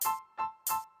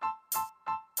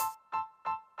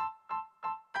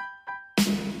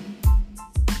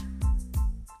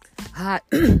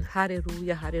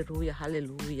Hallelujah, hallelujah,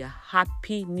 hallelujah.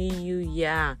 Happy New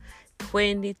Year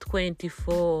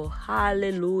 2024.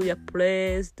 Hallelujah.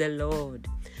 Praise the Lord.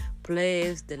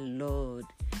 Praise the Lord.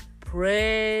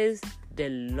 Praise the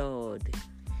Lord.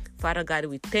 Father God,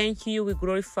 we thank you, we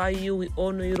glorify you, we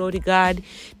honor you, Lord God.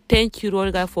 Thank you,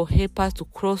 Lord God, for helping us to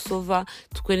cross over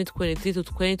 2023 to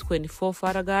 2024,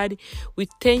 Father God. We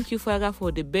thank you, Father God, for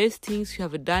the best things you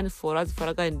have done for us,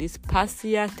 Father God, in this past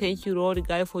year. Thank you, Lord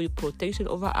God, for your protection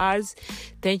over us.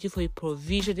 Thank you for your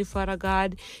provision, Father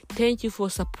God. Thank you for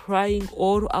supplying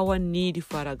all our need,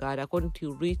 Father God, according to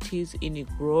your riches in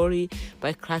glory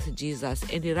by Christ Jesus.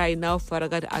 And right now, Father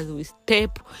God, as we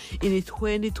step in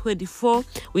 2024,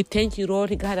 we thank you,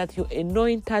 Lord God, that you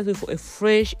anoint us with a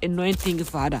fresh anointing,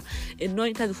 Father.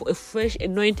 Anoint us with a fresh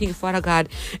anointing, Father God.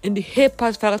 And help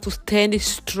us, Father God, to stand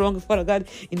strong, Father God,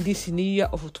 in this new year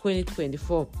of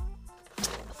 2024.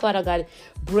 Father God,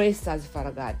 brace us,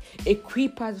 Father God.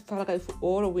 Equip us, Father God, for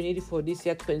all we need for this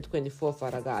year 2024,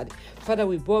 Father God. Father,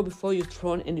 we bow before your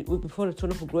throne and before the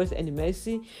throne of grace and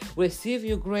mercy. We receive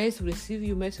your grace, we receive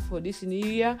your mercy for this new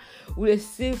year. We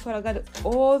receive, Father God,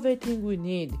 everything we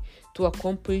need to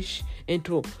accomplish and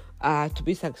to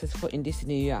be successful in this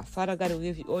new year. Father God, we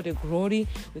give you all the glory,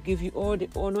 we give you all the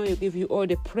honor, we give you all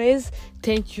the praise.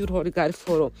 Thank you, Lord God,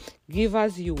 for give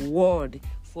us your word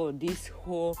for this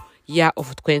whole year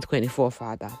of 2024,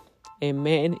 Father.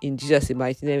 Amen. In Jesus'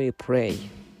 mighty name we pray.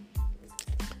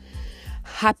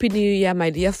 Happy New Year, my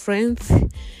dear friends.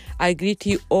 I greet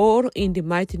you all in the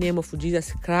mighty name of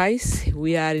Jesus Christ.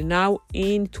 We are now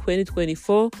in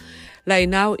 2024. Right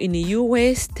now in the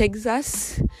U.S.,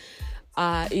 Texas,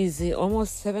 is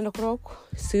almost 7 o'clock.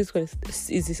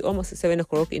 It's almost 7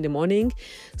 o'clock in the morning.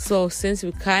 So since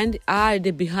we can't add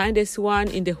the behind this one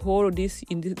in the whole this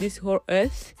whole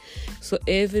earth, so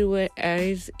everywhere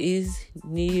else is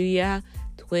New Year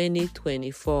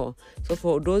 2024. So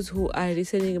for those who are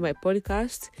listening to my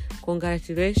podcast,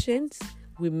 congratulations.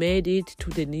 We made it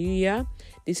to the new year.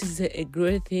 This is a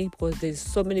great thing because there's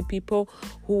so many people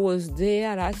who was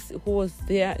there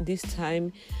this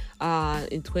time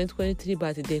in 2023,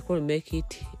 but they couldn't make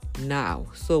it now.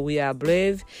 So we are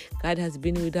brave. God has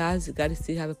been with us. God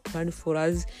still have a plan for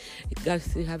us. God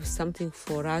still have something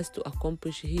for us to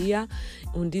accomplish here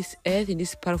on this earth, in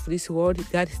this part of this world.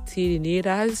 God still need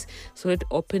us. So let's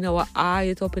open our eye,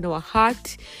 let's open our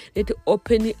heart, let's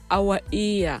open our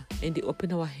ear, and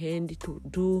open our hand to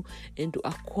do and to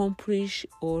accomplish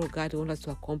all God wants us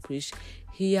to accomplish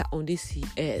here on this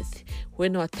earth.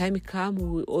 When our time comes,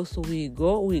 we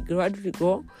gradually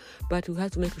go, but we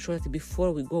have to make sure that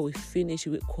before we go, we finish,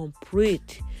 we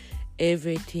complete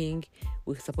everything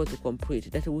we're supposed to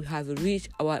complete, that we have reached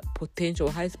our potential,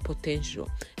 our highest potential,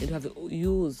 and we have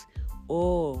used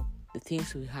all the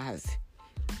things we have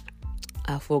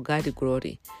for God's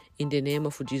glory in the name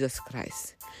of Jesus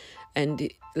Christ.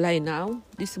 And right now,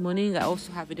 this morning, I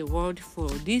also have the word for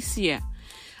this year.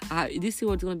 This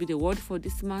word is going to be the word for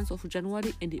this month of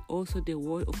January and also the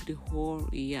word of the whole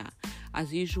year.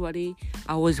 As usually,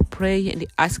 I was praying and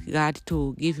ask God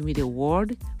to give me the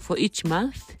word for each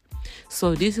month.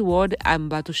 So this word I'm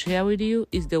about to share with you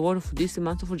is the word of this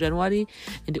month of January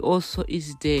and also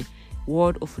is the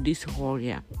word of this whole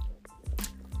year.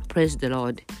 Praise the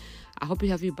Lord. I hope you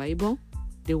have your Bible.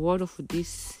 The word of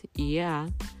this year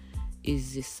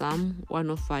is Psalm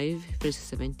 105 verse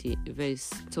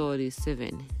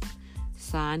 37.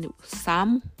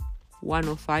 Psalm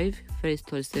 105 verse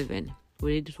 37.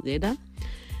 We read it together.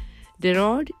 The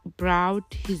Lord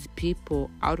brought his people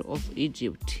out of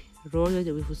Egypt,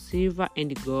 loaded with silver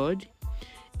and gold,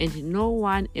 and no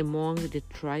one among the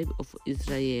tribe of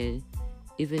Israel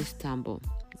even stumbled.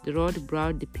 The Lord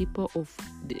brought his people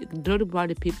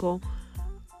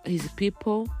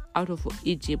out of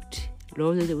Egypt,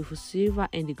 loaded with silver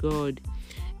and gold,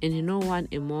 and no one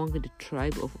among the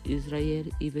tribe of Israel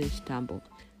even stumbled.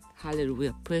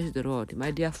 Hallelujah. Praise the Lord.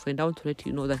 My dear friend, I want to let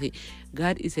you know that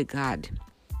God is a God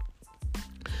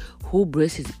who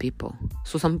blesses people.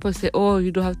 So some people say, oh,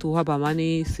 you don't have to have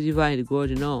money, silver and gold.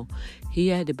 No.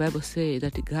 Here the Bible says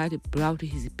that God brought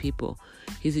his people,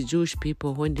 his Jewish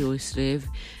people, when they were slaves,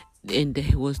 and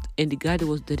God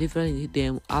was delivering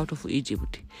them out of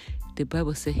Egypt. The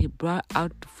Bible says he brought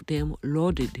out of them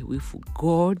loaded with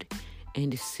gold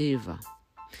and silver,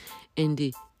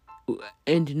 and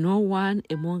no one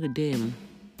among them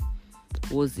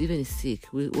was even sick,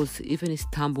 was even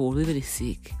stumbled, even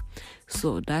sick.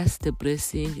 So that's the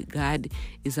blessing God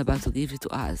is about to give it to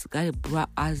us. God brought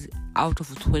us out of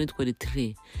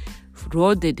 2023,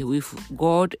 loaded with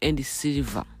gold and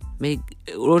silver,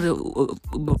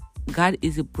 God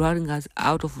is bringing us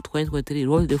out of 2023,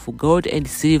 rolled of gold and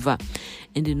silver,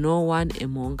 and no one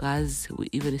among us will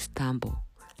even stumble.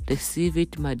 Receive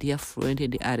it, my dear friend,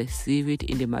 and I receive it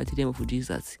in the mighty name of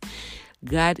Jesus.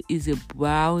 God is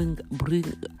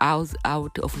bringing us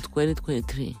out of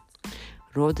 2023,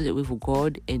 rolled with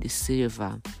gold and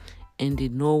silver,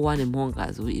 and no one among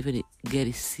us will even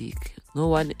get sick. No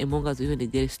one among us will even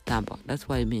get stumble. That's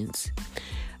what it means.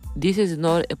 This is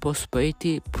not a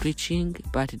prosperity preaching,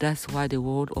 but that's what the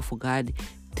word of God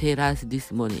tells us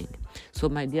this morning. So,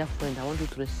 my dear friend, I want you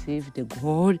to receive the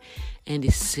gold and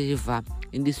the silver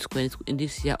in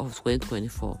this year of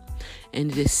 2024,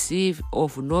 and receive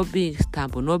of not being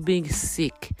stumbled, not being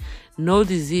sick, no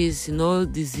disease,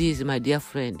 my dear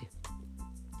friend.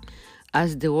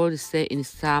 As the word says in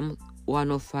Psalm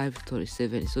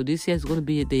 105:37. So this year is going to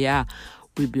be the year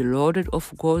we be loaded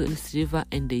of gold and silver,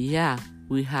 and the year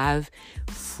we have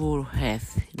full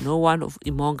health. No one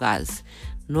among us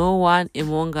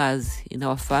in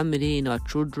our family, in our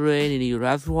children, in your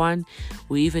loved one,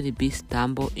 will even be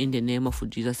stumbled in the name of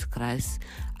Jesus Christ.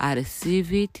 I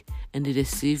receive it and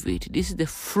receive it. This is the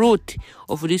fruit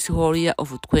of this whole year of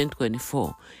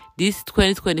 2024. This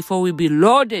 2024 will be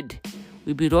loaded.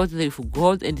 We'll be loaded with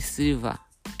gold and silver.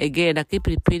 Again, I keep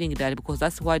repeating that because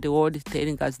that's what the word is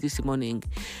telling us this morning.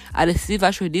 I receive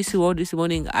actually this word this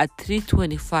morning at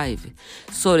 3:25.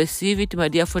 So receive it, my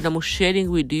dear friend. I'm sharing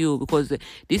with you because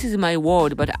this is my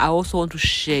word, but I also want to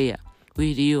share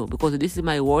with you because this is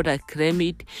my word. I claim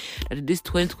it that this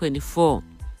 2024,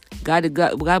 God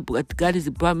is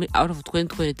brought me out of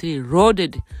 2023,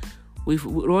 loaded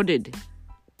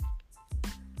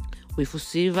with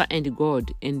silver and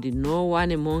gold, and no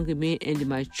one among me and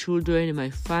my children, my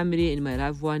family, and my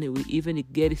loved one will even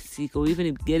get sick or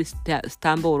even get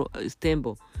stumble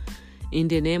in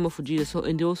the name of Jesus. So,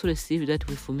 and they also receive that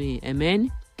with me.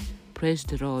 Amen. Praise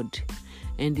the Lord.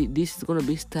 And this is going to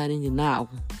be starting now.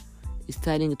 It's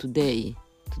starting today,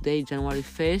 January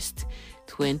 1st,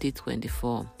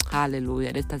 2024.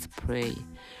 Hallelujah. Let us pray.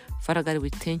 Father God, we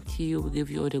thank you. We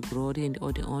give you all the glory and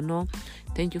all the honor.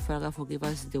 Thank you, Father God, for giving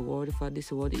us the word. For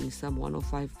this word in Psalm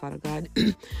 105, Father God,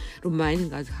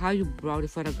 reminding us how you brought,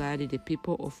 Father God, your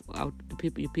people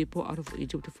out of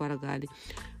Egypt, Father God,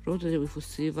 wrote with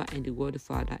silver and gold,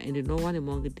 Father, and no one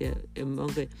among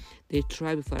the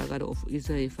tribe, Father God, of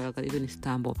Israel, Father God, even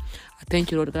stumble. I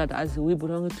thank you, Lord God, as we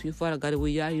belong to you, Father God.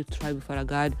 We are your tribe, Father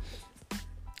God,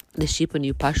 the sheep and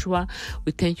you Pashua.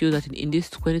 We thank you that in this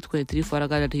 2023, Father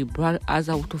God, that you brought us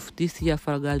out of this year,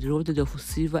 Father God, loaded of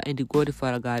silver and the gold,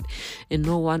 Father God, and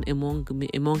no one among me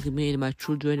and my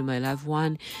children and my loved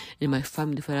one and my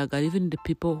family, Father God, even the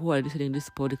people who are listening to this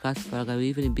podcast, Father God, will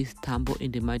even be stumbled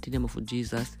in the mighty name of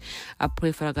Jesus. I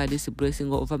pray, Father God, this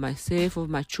blessing over myself, over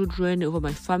my children, over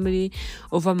my family,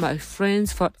 over my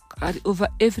friends, Father God, over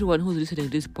everyone who's listening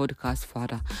to this podcast,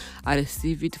 Father. I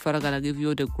receive it, Father God. I give you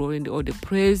all the glory and all the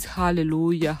praise.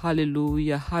 Hallelujah,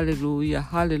 hallelujah, hallelujah,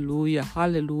 hallelujah,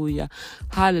 hallelujah,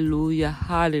 hallelujah,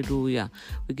 hallelujah.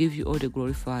 We give you all the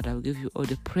glory, Father. We give you all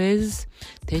the praise.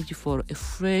 Thank you for a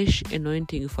fresh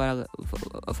anointing, Father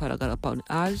God, upon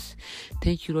us.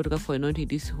 Thank you, Lord God, for anointing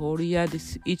this whole year,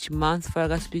 each month,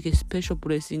 Father God. Speak a special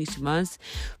blessing each month,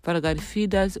 Father God.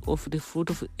 Feed us of the fruit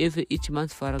of each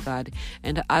month, Father God.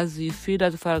 And as you feed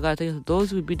us, Father God,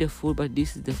 those will be the food, but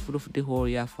this is the fruit of the whole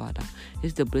year, Father.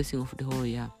 This is the blessing of the whole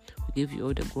year. We give you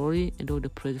all the glory and all the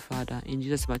praise, Father. In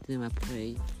Jesus' mighty name I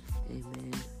pray.